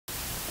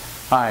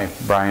Hi,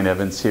 Brian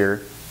Evans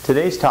here.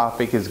 Today's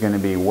topic is going to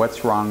be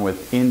what's wrong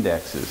with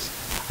indexes.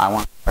 I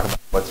want to talk about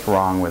what's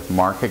wrong with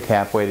market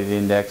cap weighted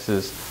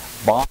indexes,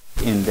 bond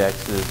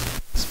indexes,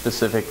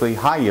 specifically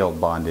high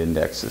yield bond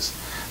indexes.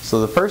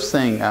 So the first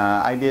thing,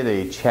 I did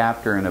a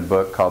chapter in a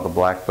book called The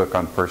Black Book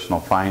on Personal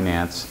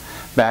Finance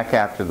back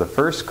after the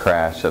first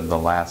crash of the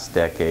last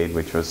decade,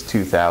 which was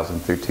 2000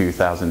 through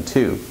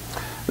 2002.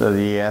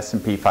 The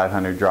S&P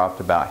 500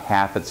 dropped about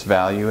half its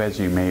value, as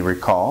you may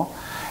recall.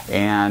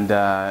 And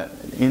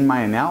in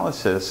my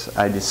analysis,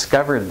 I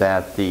discovered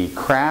that the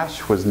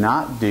crash was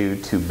not due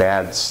to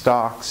bad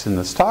stocks in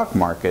the stock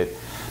market.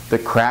 The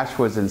crash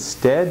was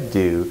instead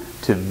due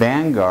to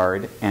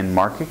Vanguard and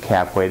market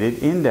cap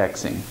weighted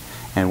indexing.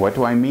 And what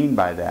do I mean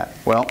by that?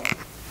 Well,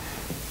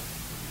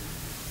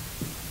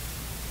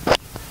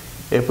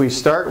 if we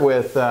start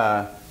with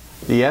the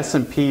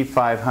S&P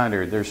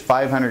 500, there's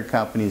 500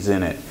 companies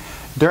in it.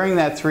 During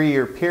that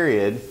 3-year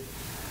period,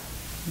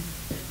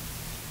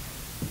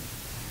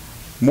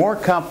 more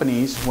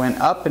companies went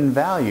up in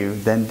value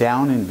than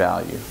down in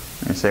value.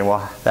 And you say,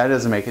 well, that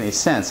doesn't make any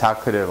sense. How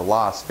could it have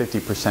lost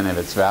 50% of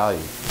its value?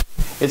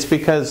 It's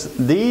because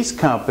these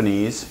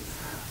companies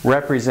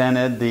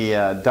represented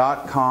the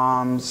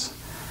dot-coms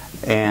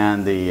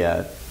and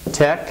the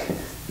tech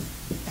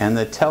and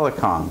the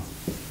telecom.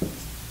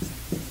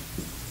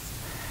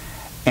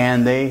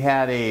 And they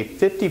had a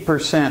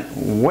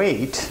 50%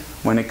 weight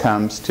when it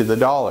comes to the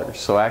dollars.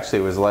 So actually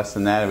it was less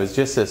than that. It was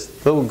just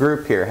this little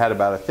group here had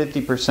about a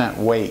 50%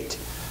 weight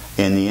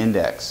in the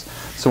index.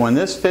 So when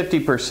this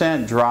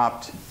 50%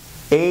 dropped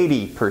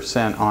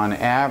 80% on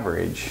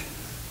average,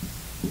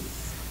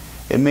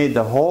 it made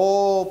the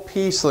whole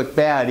piece look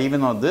bad, even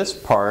though this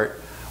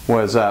part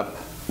was up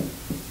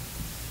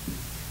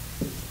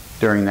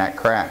during that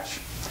crash.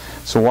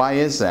 So why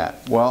is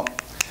that? Well,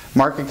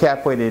 market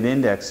cap weighted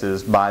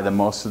indexes by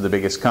most of the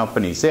biggest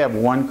companies, they have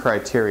one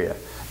criteria.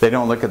 They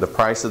don't look at the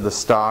price of the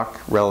stock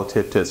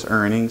relative to its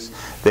earnings.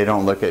 They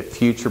don't look at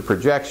future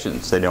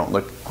projections. They don't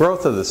look at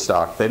growth of the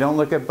stock. They don't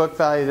look at book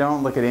value. They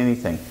don't look at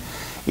anything.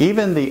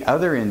 Even the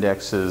other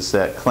indexes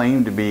that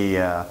claim to be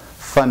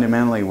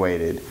fundamentally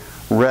weighted,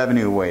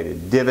 revenue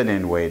weighted,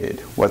 dividend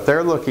weighted, what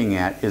they're looking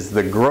at is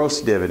the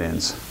gross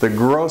dividends, the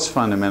gross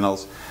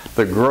fundamentals,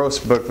 the gross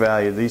book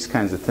value, these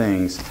kinds of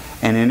things.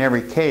 And in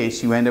every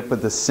case, you end up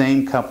with the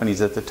same companies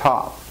at the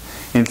top.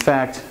 In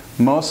fact,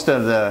 most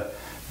of the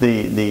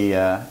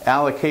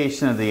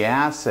allocation of the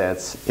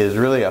assets is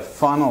really a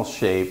funnel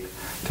shape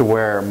to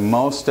where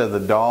most of the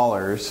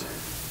dollars,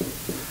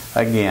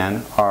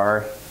 again,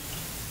 are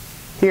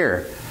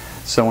here.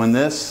 So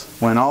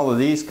when all of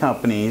these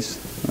companies,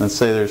 let's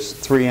say there's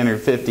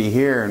 350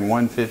 here and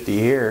 150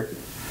 here,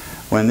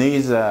 when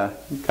these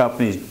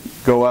companies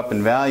go up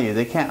in value,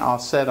 they can't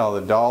offset all the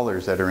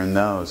dollars that are in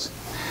those.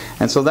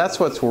 And so that's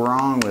what's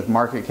wrong with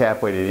market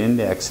cap weighted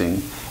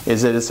indexing,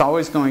 is that it's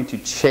always going to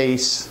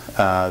chase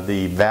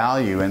the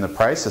value and the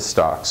price of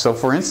stocks. So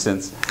for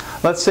instance,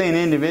 let's say an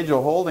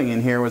individual holding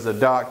in here was a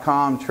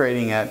dot-com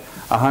trading at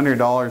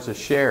 $100 a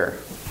share.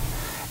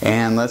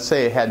 And let's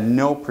say it had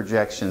no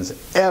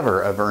projections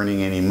ever of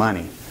earning any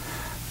money.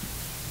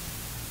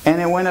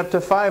 And it went up to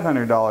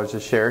 $500 a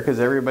share because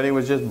everybody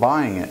was just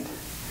buying it.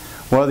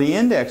 Well, the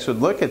index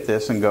would look at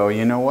this and go,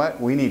 you know what?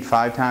 We need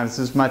 5 times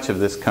as much of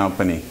this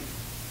company.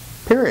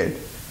 Period.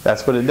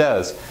 That's what it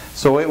does.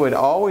 So it would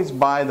always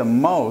buy the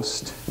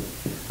most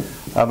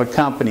of a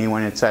company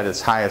when it's at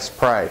its highest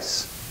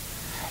price.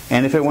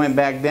 And if it went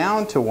back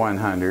down to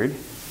 100,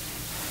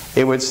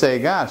 it would say,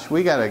 gosh,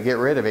 we got to get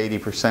rid of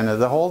 80% of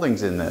the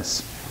holdings in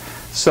this.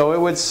 So it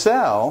would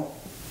sell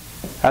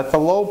at the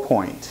low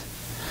point.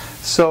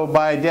 So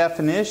by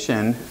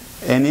definition,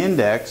 an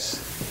index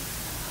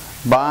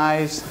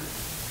buys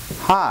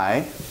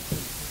high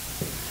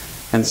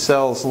and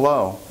sells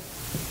low.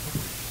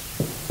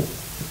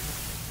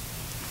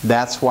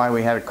 That's why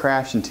we had a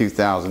crash in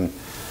 2000.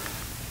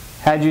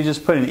 Had you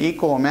just put an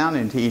equal amount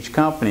into each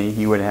company,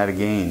 you would have had a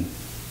gain.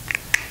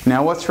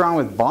 Now, what's wrong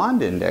with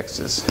bond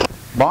indexes?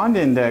 Bond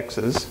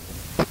indexes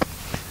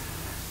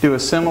do a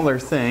similar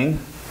thing.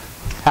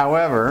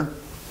 However,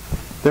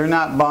 they're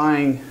not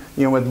buying,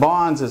 with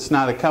bonds, it's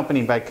not a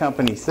company by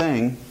company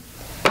thing.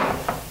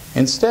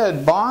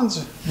 Instead,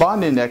 bond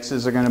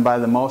indexes are going to buy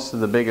the most of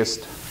the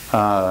biggest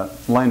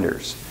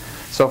lenders.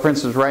 So for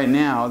instance, right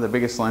now, the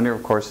biggest lender,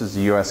 of course, is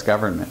the U.S.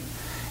 government.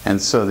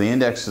 And so the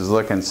indexes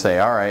look and say,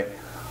 all right,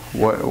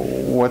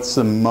 what's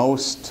the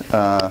most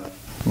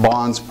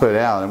bonds put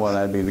out? Well,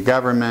 that'd be the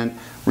government,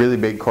 really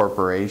big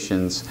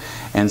corporations.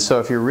 And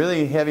so if you're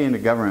really heavy into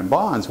government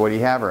bonds, what do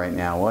you have right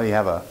now? Well, you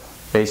have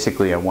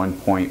basically a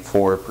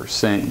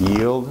 1.4%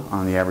 yield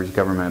on the average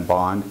government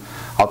bond.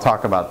 I'll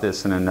talk about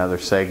this in another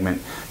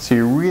segment. So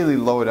you really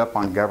load up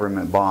on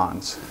government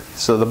bonds.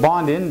 So the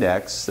bond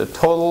index, the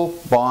total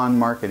bond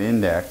market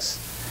index,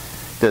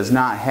 does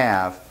not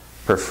have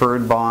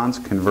preferred bonds,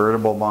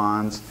 convertible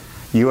bonds,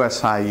 U.S.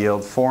 high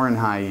yield, foreign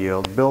high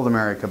yield, Build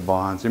America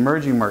bonds,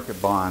 emerging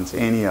market bonds,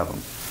 any of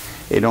them.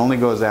 It only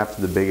goes after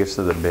the biggest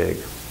of the big.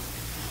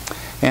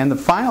 And the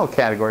final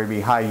category would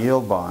be high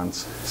yield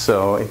bonds.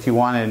 So if you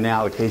wanted an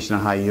allocation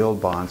of high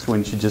yield bonds,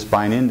 wouldn't you just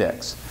buy an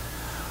index?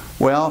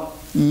 Well,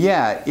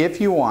 yeah,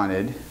 if you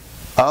wanted,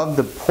 of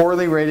the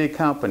poorly rated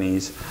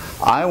companies,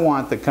 I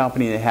want the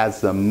company that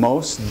has the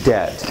most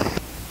debt.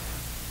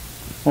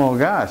 Well,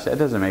 gosh, that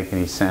doesn't make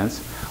any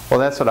sense. Well,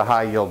 that's what a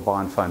high yield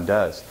bond fund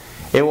does.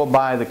 It will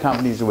buy the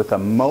companies with the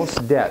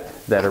most debt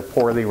that are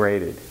poorly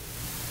rated.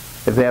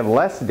 If they have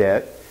less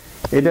debt,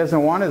 it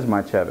doesn't want as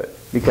much of it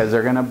because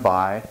they're going to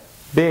buy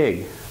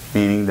big,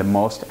 meaning the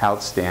most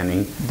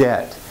outstanding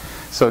debt.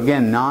 So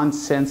again,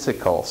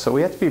 nonsensical. So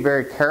we have to be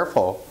very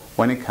careful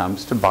when it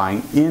comes to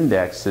buying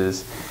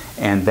indexes,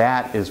 and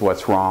that is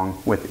what's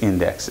wrong with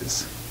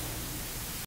indexes.